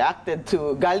that you reacted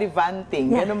to,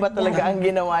 gallivanting. Ganun ba talaga ang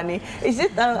ginawa ni? Is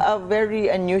it a very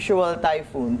unusual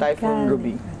typhoon,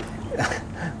 Ruby?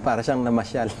 Para siyang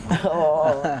namasyal.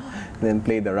 Then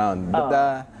played around.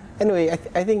 But anyway,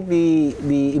 I think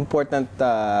the important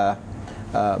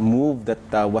move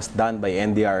that was done by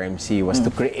NDRMC was to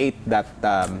create that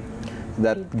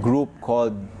group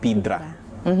called PIDRA.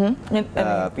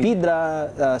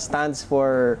 PIDRA stands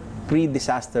for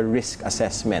Pre-Disaster Risk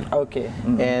Assessment.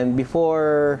 And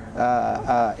before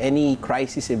any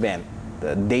crisis event,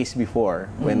 days before,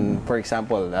 when, for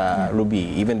example,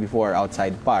 Ruby, even before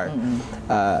outside PAR,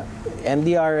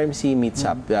 NDRMC meets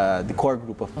up, the core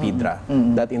group of PIDRA,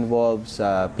 that involves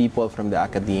people from the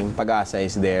academe. Pag-asa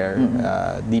is there,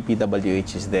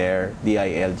 DPWH is there,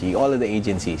 DILG, all of the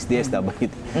agencies,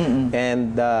 DSWD.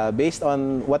 And based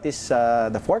on what is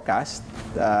the forecast,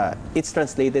 it's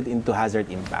translated into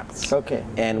hazard impacts.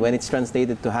 And when it's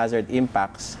translated to hazard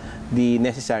impacts, the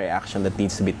necessary action that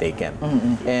needs to be taken.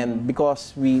 And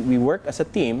because we work as a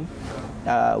team,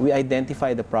 we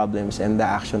identify the problems and the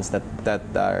actions that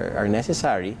are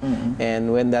necessary.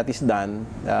 And when that is done,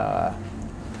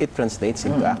 it translates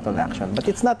into actual action. But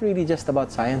it's not really just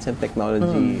about science and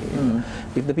technology.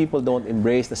 If the people don't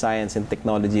embrace the science and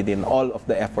technology, then all of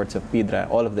the efforts of PIDRA,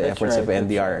 all of the efforts of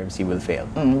NDRMC will fail.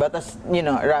 But as you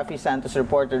know, Rafi Santos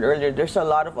reported earlier, there's a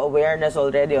lot of awareness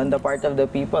already on the part of the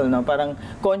people. No? Parang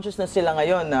conscious na sila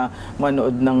ngayon na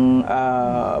manood ng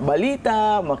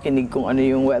balita, makinig kung ano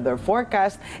yung weather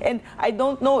forecast. And I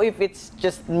don't know if it's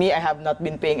just me, I have not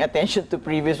been paying attention to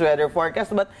previous weather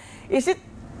forecasts, but is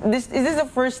this the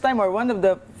first time or one of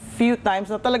the few times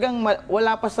na talagang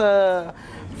wala pa sa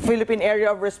Philippine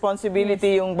Area of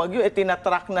Responsibility yung bagyo,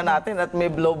 tinatrack na natin at may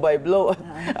blow-by-blow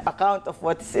account of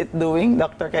what is it doing,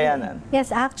 Dr. Kayanan? Yes,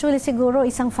 actually siguro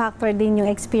isang factor din yung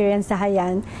experience sa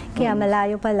Haiyan. Kaya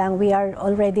malayo pa lang, we are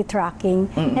already tracking.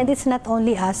 And it's not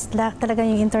only us, talaga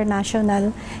yung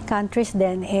international countries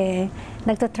din,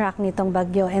 nagtatrack nitong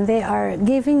bagyo. And they are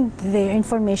giving their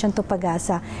information to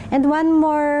Pag-asa. And one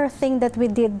more thing that we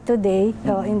did today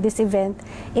in this event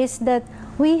is that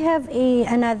we have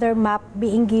another map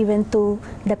being given to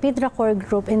the PIDRA core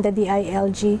group in the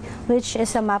DILG, which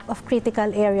is a map of critical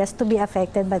areas to be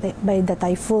affected by the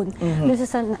typhoon. This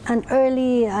is an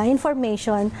early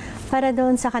information para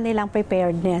doon sa kanilang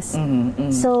preparedness.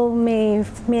 So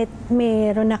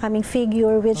mayroon na kaming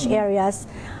figure which areas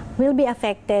will be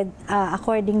affected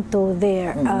according to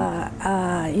their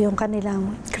yung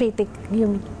kanilang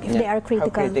if they are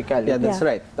critical. Yeah, that's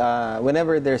right.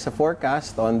 Whenever there's a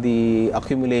forecast on the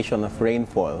accumulation of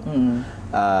rainfall,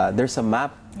 there's a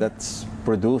map that's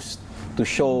produced to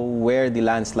show where the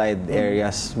landslide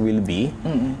areas will be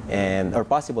and or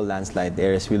possible landslide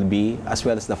areas will be, as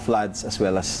well as the floods, as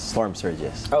well as storm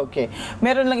surges. Okay.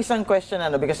 Meron lang isang question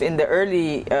because in the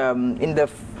early in the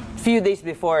few days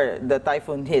before the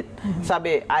typhoon hit,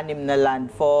 sabi 6 na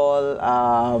landfall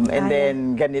and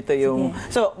then ganito yung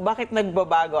so bakit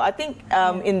nagbabago? I think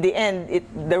in the end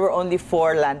there were only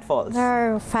 4 landfalls.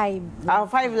 There are 5.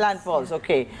 5 landfalls.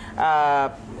 Okay.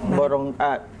 Paano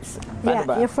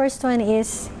ba? Your first one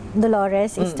is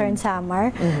Dolores, Eastern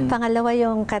Samar. Pangalawa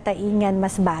yung Kataingan,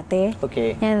 Masbate.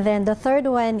 And then the third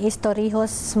one is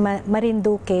Torrijos,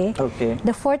 Marinduque.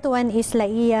 The fourth one is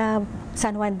Laia,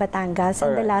 San Juan, Batangas.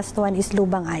 And the last one is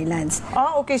Lubang Islands.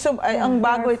 Okay. So ang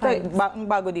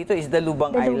bago dito is the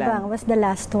Lubang Island. The Lubang was the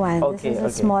last one. This is a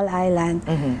small island.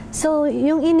 So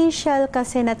yung initial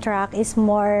kasi na track is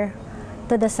more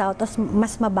to the south,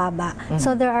 mas mababa.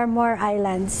 So there are more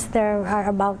islands. There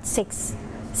are about 6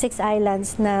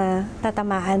 islands na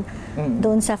tatamaan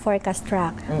doon sa forecast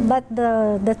track. But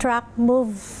the track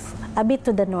move a bit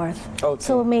to the north.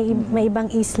 So may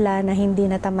ibang isla na hindi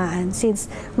natamaan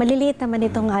since maliliit naman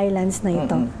itong islands na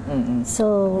ito.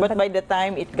 So but by the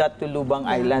time it got to Lubang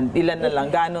Island, ilan na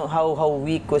lang how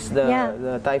weak was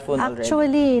the typhoon already?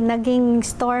 Actually, naging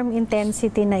storm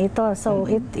intensity na ito. So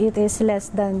it is less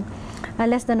than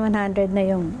less than 100 na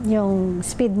yung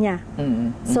speed niya.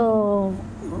 So,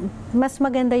 mas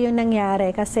maganda yung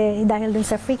nangyari kasi dahil dun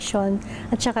sa friction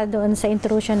at saka doon sa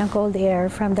intrusion ng cold air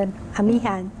from the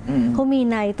amihan,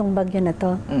 humina itong bagyo na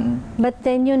to. But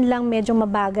then yun lang medyo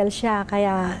mabagal siya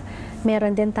kaya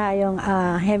meron din tayong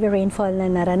heavy rainfall na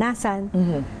naranasan.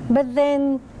 But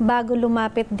then, bago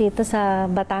lumapit dito sa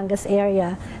Batangas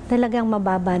area, talagang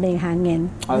mababa na yung hangin.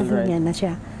 Nahinga na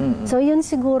siya. So yun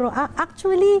siguro,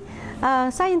 actually,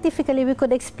 scientifically, we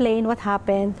could explain what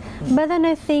happened. But then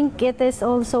I think it is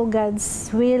also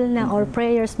God's will na or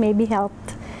prayers maybe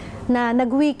helped na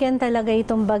nag-weekend talaga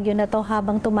itong bagyo na to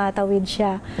habang tumatawid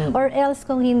siya. Or else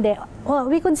kung hindi,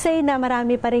 we could say na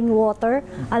marami pa ring water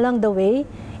along the way.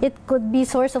 It could be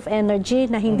source of energy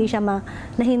na hindi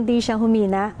siya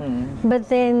humina. But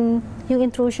then yung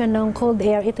intrusion ng cold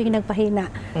air, ito yung nagpahina.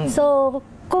 So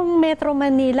kung Metro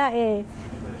Manila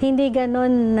hindi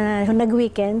ganon na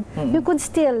nag-weekend, you could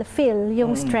still feel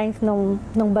yung strength nung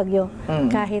bagyo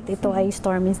kahit ito ay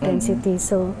storm intensity.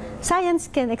 So science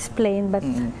can explain, but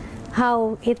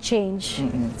how it changed.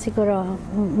 Siguro,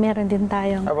 meron din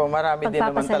tayong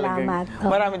pagpapasalamat.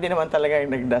 Marami din naman talaga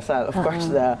yung nagdasal. Of course,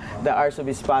 the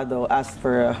Arzobispado asked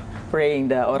for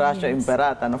praying the Oratio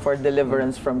Imperata for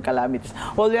deliverance from calamities.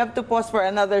 Well, we have to pause for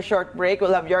another short break.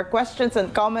 We'll have your questions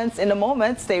and comments in a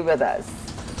moment. Stay with us.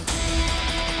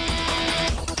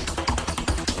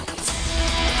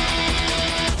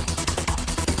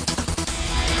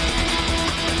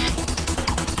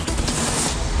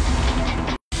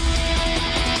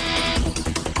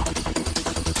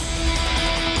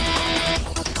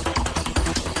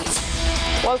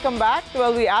 Welcome back.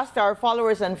 Well, we asked our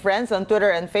followers and friends on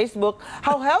Twitter and Facebook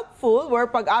how helpful were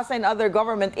Pag-asa and other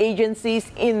government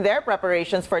agencies in their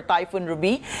preparations for Typhoon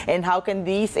Ruby, and how can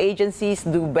these agencies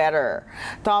do better?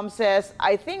 Tom says,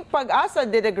 I think Pag-asa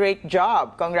did a great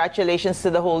job. Congratulations to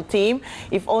the whole team.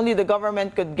 If only the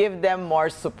government could give them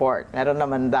more support. Meron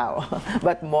naman daw,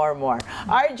 but more.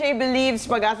 RJ believes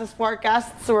Pag-asa's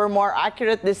forecasts were more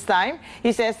accurate this time.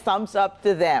 He says thumbs up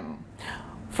to them.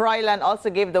 Froilan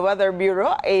also gave the Weather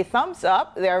Bureau a thumbs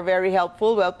up. They are very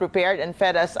helpful, well prepared, and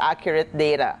fed us accurate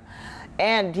data.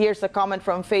 And here's a comment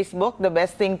from Facebook. The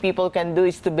best thing people can do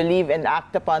is to believe and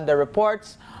act upon the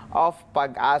reports of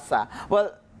Pag-asa.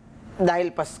 Well,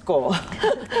 dahil Pasko,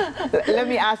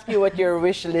 let me ask you what your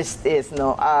wish list is.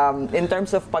 In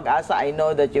terms of Pag-asa, I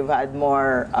know that you've had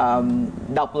more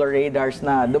Doppler radars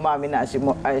na dumami na,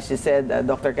 as you said,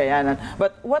 Dr. Kayanan.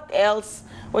 But what else,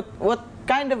 what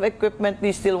kind of equipment do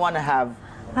you still want to have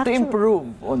to improve,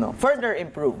 further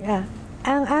improve? Yeah.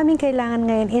 Ang aming kailangan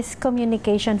ngayon is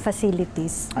communication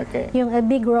facilities. Okay. Yung a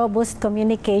big robust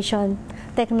communication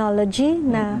technology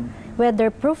na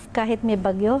weatherproof kahit may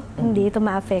bagyo, hindi ito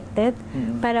ma-affected.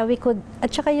 Para we could,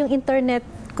 at saka yung internet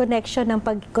connection ng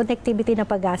connectivity ng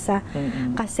Pag-asa.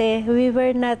 Kasi we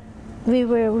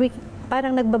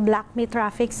parang nagba-block may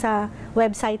traffic sa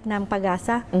website ng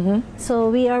Pag-asa.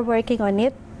 So we are working on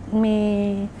it.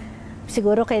 May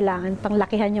siguro kailangan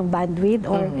panglakihan yung bandwidth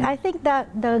or I think that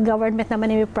the government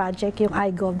naman may project yung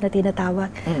iGov na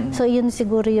tinatawag. So yun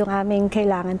siguro yung aming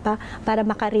kailangan pa para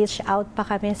maka-reach out pa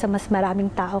kami sa mas maraming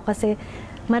tao kasi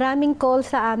maraming call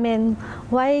sa amin,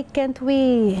 why can't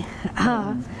we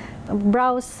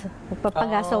browse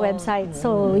Pag-asa website.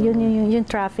 So yung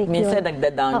traffic. Minsan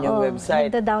nagda-down yung website.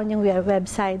 Nagda-down yung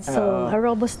website. So a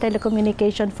robust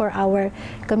telecommunication for our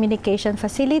communication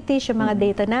facilities, yung mga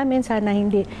data namin, sana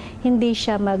hindi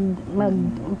siya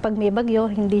pag may bagyo,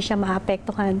 hindi siya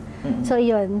maapektuhan. So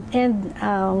yun. And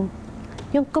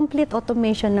yung complete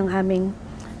automation ng aming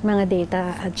mga data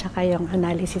at saka yung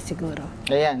analysis siguro.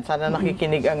 Ayan, sana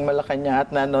nakikinig ang Malacanang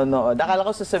at nanonood. Akala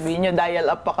ko sasabihin nyo,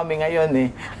 dial up pa kami ngayon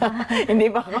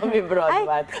Hindi pa kami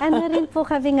broadband. Ano rin po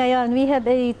kami ngayon, we have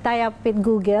a tie-up with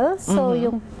Google. So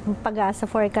yung Pag-asa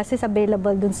forecast is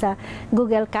available dun sa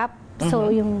Google Cap. So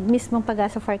yung mismong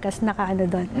Pag-asa forecast nakaano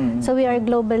doon. So we are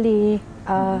globally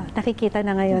nakikita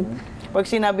na ngayon. Pag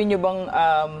sinabi nyo bang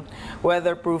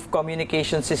weatherproof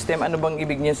communication system, ano bang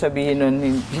ibig niyo sabihin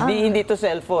nun? Hindi to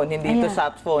cellphone, hindi to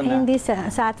sat phone. Hindi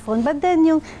sat phone. But then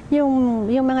yung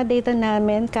mga data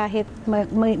namin, kahit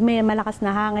may malakas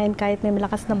na hangin, kahit may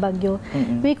malakas na bagyo,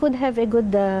 we could have a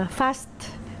good fast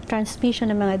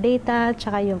transmission ng mga data,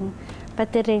 tsaka yung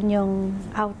pati rin yung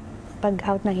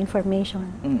pag-out ng information.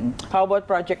 How about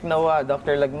Project NOAA,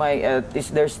 Dr. Lagmay?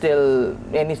 Is there still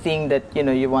anything that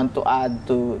you want to add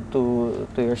to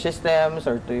your systems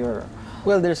or to your?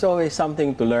 Well, there's always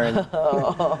something to learn,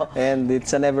 and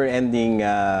it's a never-ending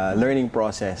learning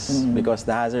process because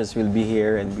the hazards will be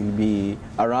here and will be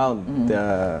around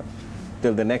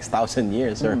till the next 1,000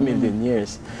 years or million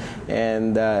years.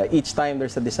 And each time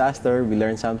there's a disaster, we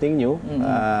learn something new.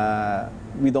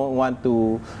 We don't want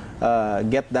to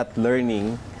get that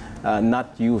learning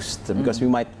not used, because we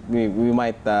might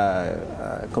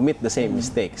commit the same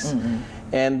mistakes.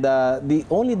 And the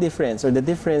only difference, or the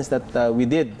difference that we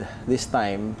did this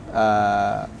time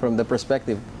from the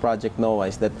perspective of Project NOAA,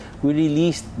 is that we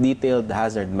released detailed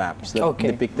hazard maps that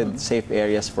depicted safe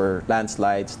areas for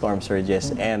landslides, storm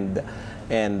surges, and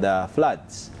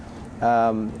floods.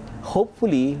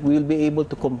 Hopefully, we will be able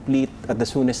to complete at the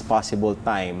soonest possible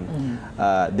time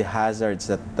the hazards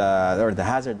that, or the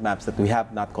hazard maps that we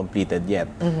have not completed yet,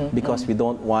 because we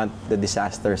don't want the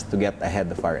disasters to get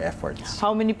ahead of our efforts.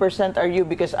 How many % are you?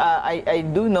 Because I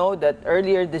do know that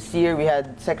earlier this year we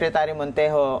had Secretary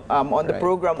Montejo on the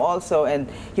program also, and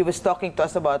he was talking to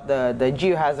us about the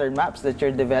geohazard maps that you're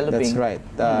developing. That's right.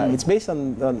 It's based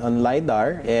on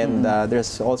LiDAR, and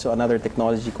there's also another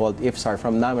technology called IFSAR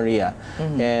from NAMARIA,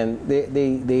 and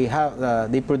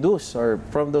they produce, or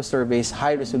from those surveys,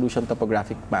 high-resolution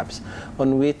topographic maps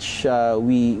on which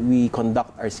we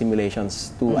conduct our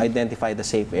simulations to identify the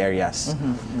safe areas.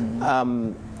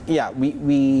 Yeah,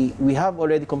 we have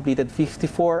already completed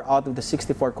 54 out of the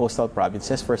 64 coastal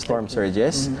provinces for storm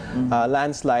surges,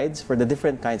 landslides for the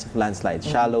different kinds of landslides,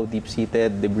 shallow,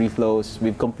 deep-seated, debris flows.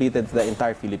 We've completed the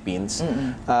entire Philippines.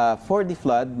 For the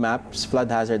flood maps, flood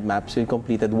hazard maps, we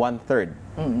completed 1/3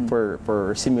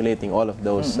 for simulating all of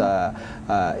those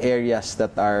areas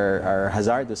that are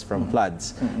hazardous from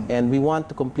floods. And we want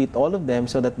to complete all of them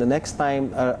so that the next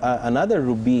time another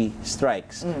Ruby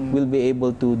strikes, we'll be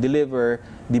able to deliver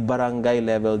the barangay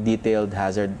level detailed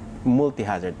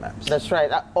multi-hazard maps. That's right.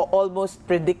 Almost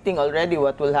predicting already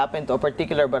what will happen to a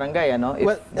particular barangay, ano?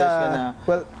 If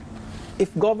well, if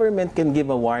government can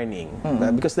give a warning,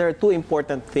 because there are two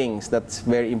important things that's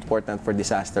very important for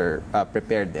disaster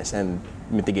preparedness and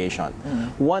mitigation.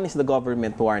 One is the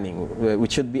government warning,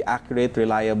 which should be accurate,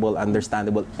 reliable,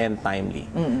 understandable, and timely.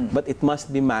 But it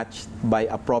must be matched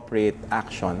by appropriate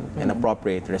action and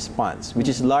appropriate response, which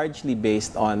is largely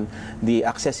based on the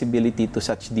accessibility to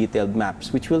such detailed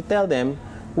maps, which will tell them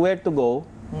where to go,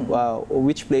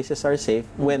 which places are safe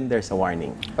when there's a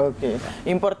warning. Okay.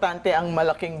 Importante ang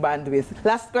malaking bandwidth.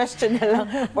 Last question na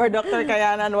lang for Dr.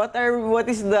 Kayanan. What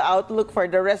is the outlook for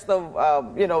the rest of,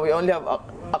 we only have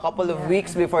a couple of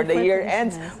weeks before the year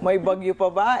ends. May bagyo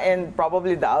pa ba? And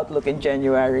probably the outlook in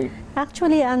January.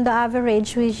 Actually, on the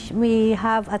average, we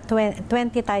have a 20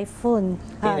 typhoon.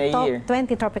 In a year?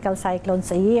 20 tropical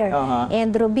cyclones a year.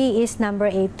 And Ruby is number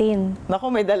 18.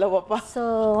 Naku, may dalawa pa.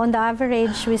 So, on the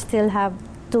average, we still have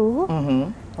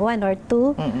 1 or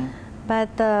 2.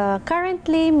 But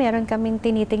currently, meron kaming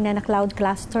tinitingnan na cloud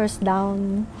clusters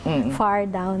far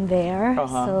down there.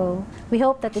 So, we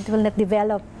hope that it will not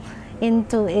develop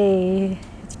into a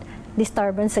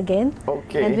disturbance again.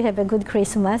 And we have a good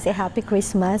Christmas, a happy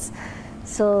Christmas.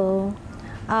 So,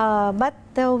 but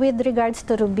with regards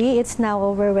to Ruby, it's now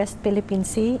over West Philippine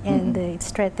Sea, and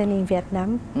it's threatening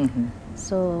Vietnam.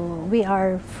 So we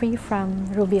are free from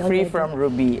Ruby already. Free from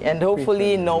Ruby. And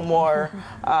hopefully no more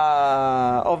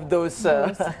of those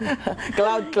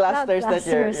cloud clusters that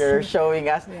you're showing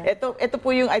us. Ito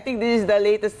po yung, I think this is the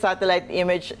latest satellite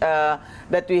image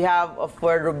that we have of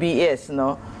where Ruby is,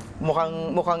 no?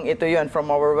 Mukhang ito yun from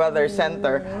our weather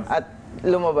center at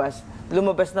lumabas.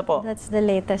 Lumabas na po. That's the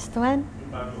latest one.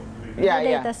 Yeah,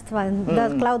 the latest one,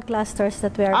 the cloud clusters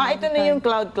that we are ito na yung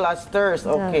cloud clusters.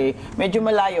 Okay. Medyo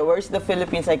malayo. Where's the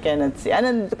Philippines? I cannot see.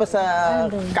 Nandito pa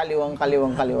sa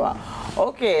kaliwa.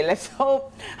 Okay, let's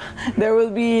hope there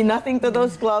will be nothing to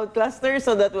those cloud clusters,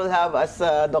 so that we'll have, as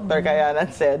Dr.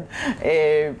 Kayanan said,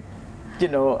 a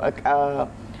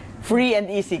free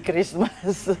and easy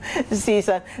Christmas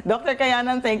season. Dr.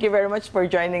 Kayanan, thank you very much for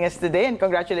joining us today, and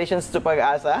congratulations to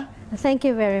Pag-asa. Thank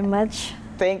you very much.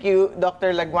 Thank you,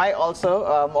 Dr. Lagmay, also.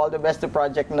 All the best to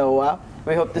Project NOAA.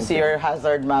 We hope to see your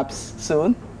hazard maps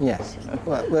soon. Yes.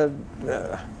 Well,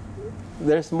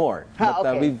 there's more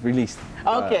that we've released.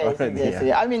 Okay.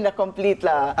 I mean, the complete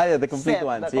the complete set,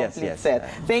 ones. The complete set.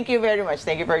 Thank you very much.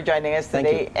 Thank you for joining us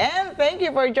today. And thank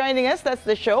you for joining us. That's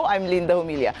the show. I'm Linda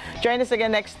Humilia. Join us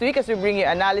again next week as we bring you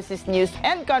analysis, news,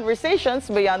 and conversations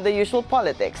beyond the usual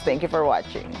politics. Thank you for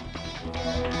watching.